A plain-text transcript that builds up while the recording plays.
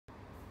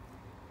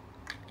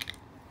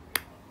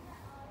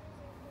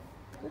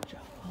Good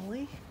job,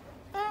 Ollie.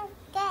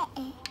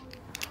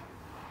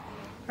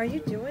 Are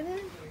you doing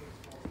it?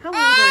 How old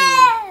are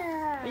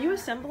you? Are you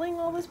assembling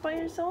all this by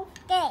yourself?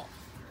 Wow,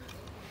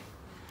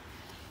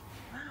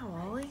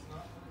 Ollie.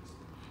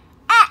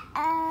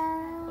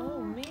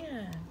 Oh,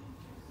 man.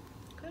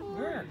 Good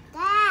work.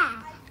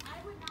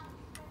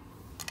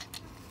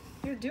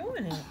 You're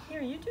doing it.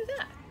 Here, you do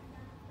that.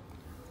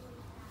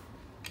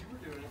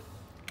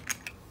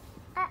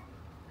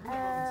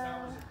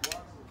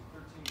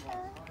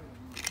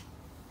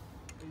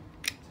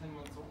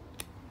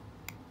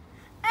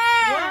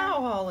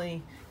 Wow,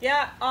 Ollie.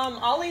 Yeah,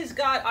 Ollie's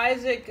got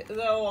Isaac,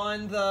 though,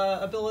 on the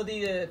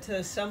ability to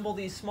assemble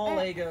these small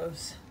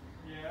Legos.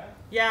 Yeah?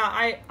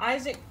 Yeah,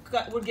 Isaac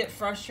would get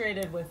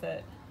frustrated with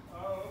it.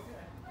 Oh,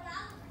 okay.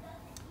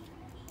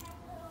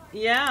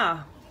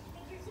 Yeah.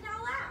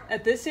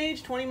 At this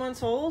age, 20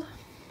 months old?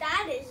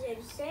 That is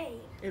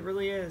insane. It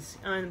really is.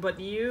 But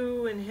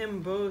you and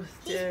him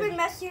both did. He's been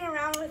messing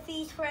around with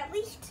these for at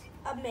least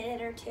a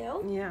minute or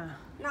two. Yeah.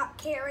 Not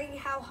caring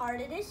how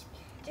hard it is,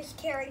 just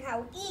caring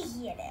how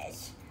easy it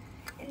is.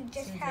 And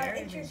just how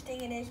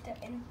interesting it is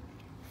and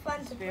fun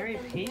to put them very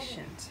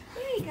patient. Together.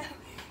 There you go.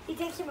 He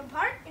takes them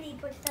apart and he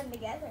puts them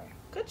together.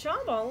 Good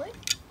job, Ollie.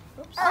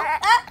 Oops.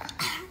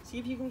 See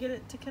if you can get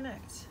it to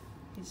connect.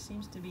 He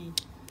seems to be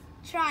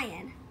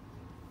trying.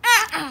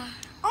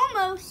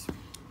 Almost.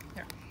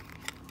 There.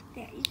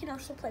 There, you can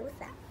also play with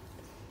that.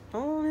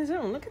 Oh, on his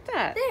own. Look at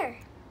that. There.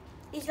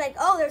 He's like,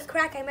 oh, there's a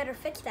crack. I better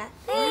fix that.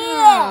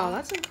 Wow,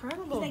 that's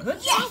incredible. Like, good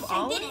yes, job,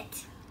 Ollie. I did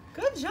it.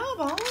 Good job,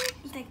 Ollie.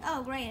 He's like,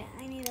 oh, great.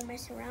 I need to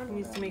mess around He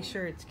needs to make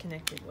sure it's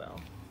connected well.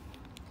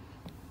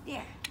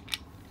 Yeah.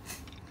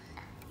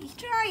 He's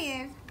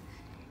trying.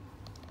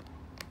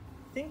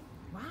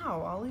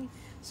 Wow, Ollie.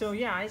 So,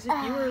 yeah, Isaac,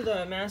 you were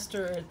the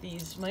master at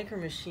these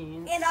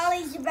Micromachines. And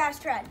Ollie's the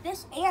master at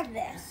this and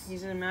this.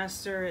 He's a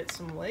master at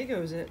some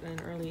Legos at an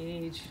early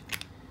age.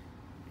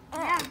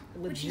 Yeah.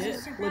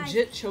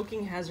 Legit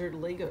choking hazard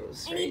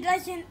Legos, And right? he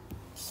doesn't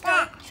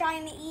stop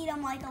trying to eat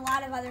them like a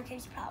lot of other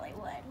kids probably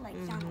would, like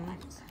some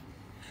ones.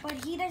 But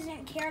he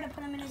doesn't care to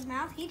put them in his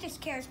mouth. He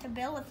just cares to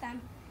build with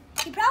them.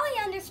 He probably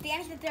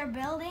understands that they're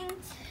building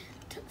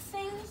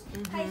things,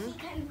 because he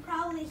can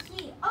probably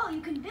see, oh, you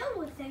can build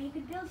with them. You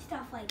can build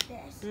stuff like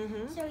this.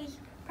 So he's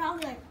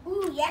probably like,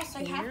 ooh, yes,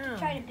 I have to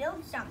try to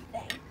build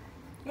something.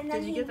 And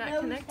then he knows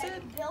that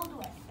to build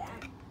with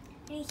them.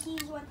 And he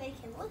sees what they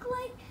can look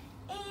like,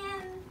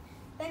 and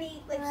then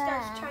he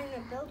starts trying to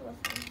build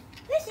with them.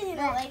 This isn't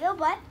a Lego,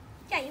 but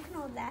yeah, you can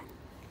hold that.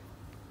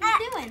 What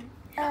are you doing?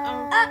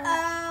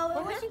 Uh-oh,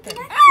 it wasn't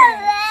connected.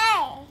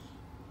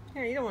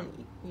 Here, you don't want to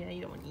eat. Yeah,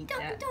 you don't want to eat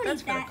that. Don't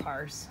That's eat for that. the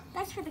cars.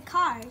 That's for the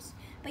cars.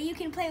 But you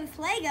can play with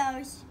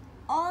Legos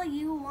all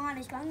you want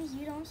as long as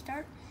you don't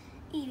start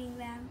eating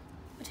them,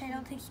 which I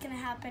don't think is going to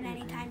happen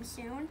anytime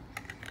soon.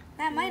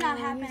 That might not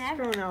happen he's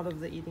ever. grown out of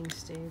the eating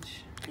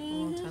stage a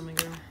long time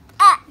ago.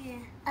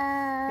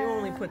 Yeah. He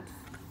only put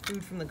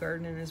food from the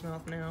garden in his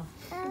mouth now.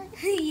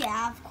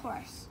 Yeah, of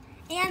course.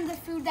 And the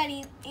food that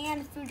he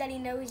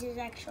knows is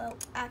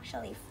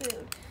actually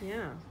food.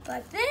 Yeah.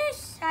 But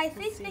this, I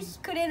think this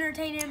could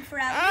entertain him for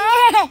at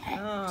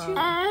least 20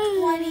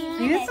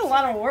 minutes. It's a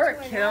lot of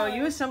work, kiddo.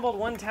 You assembled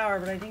one tower,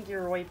 but I think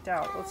you're wiped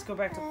out. Let's go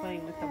back to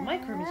playing with the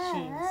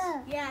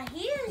Micromachines. Yeah,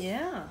 he is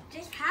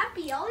just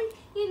happy. All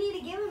you need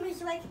to give him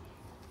is like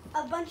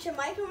a bunch of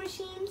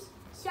Micromachines,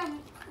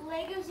 some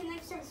Legos and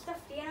like some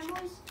stuffed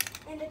animals,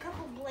 and a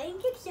couple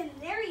blankets, and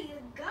there you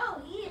go.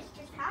 He is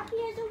just happy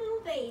as a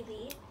little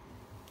baby.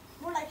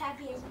 More like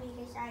happy as me,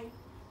 because I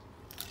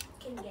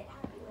can get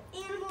happy with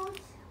animals,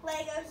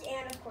 Legos,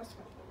 and of course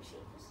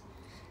Micromachines.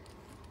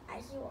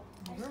 As you will.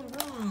 Vroom,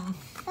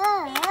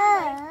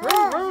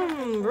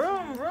 vroom,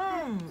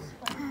 vroom,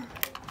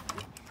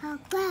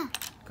 vroom.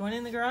 Going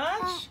in the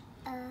garage?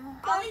 I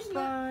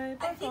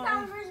think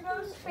Oliver's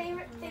most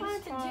favorite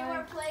things to do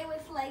are play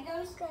with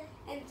Legos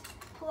and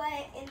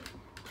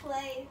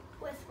play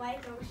with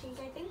Micromachines.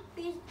 I think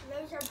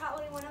those are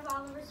probably one of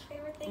Oliver's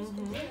favorite things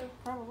to do.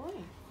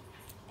 Probably.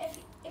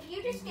 If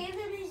you just gave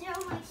him his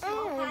own like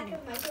small pack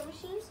of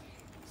Micromachines,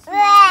 small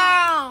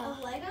pack of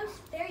Legos,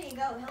 there you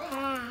go. He'll be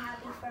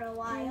happy for a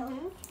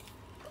while.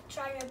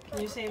 Try to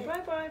put You say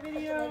bye-bye, the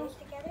video. Legos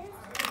together.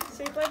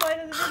 Say bye-bye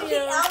to the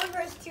video.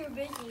 Oliver's too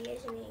busy,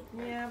 isn't he?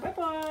 Yeah,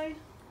 bye-bye.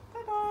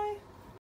 Bye-bye.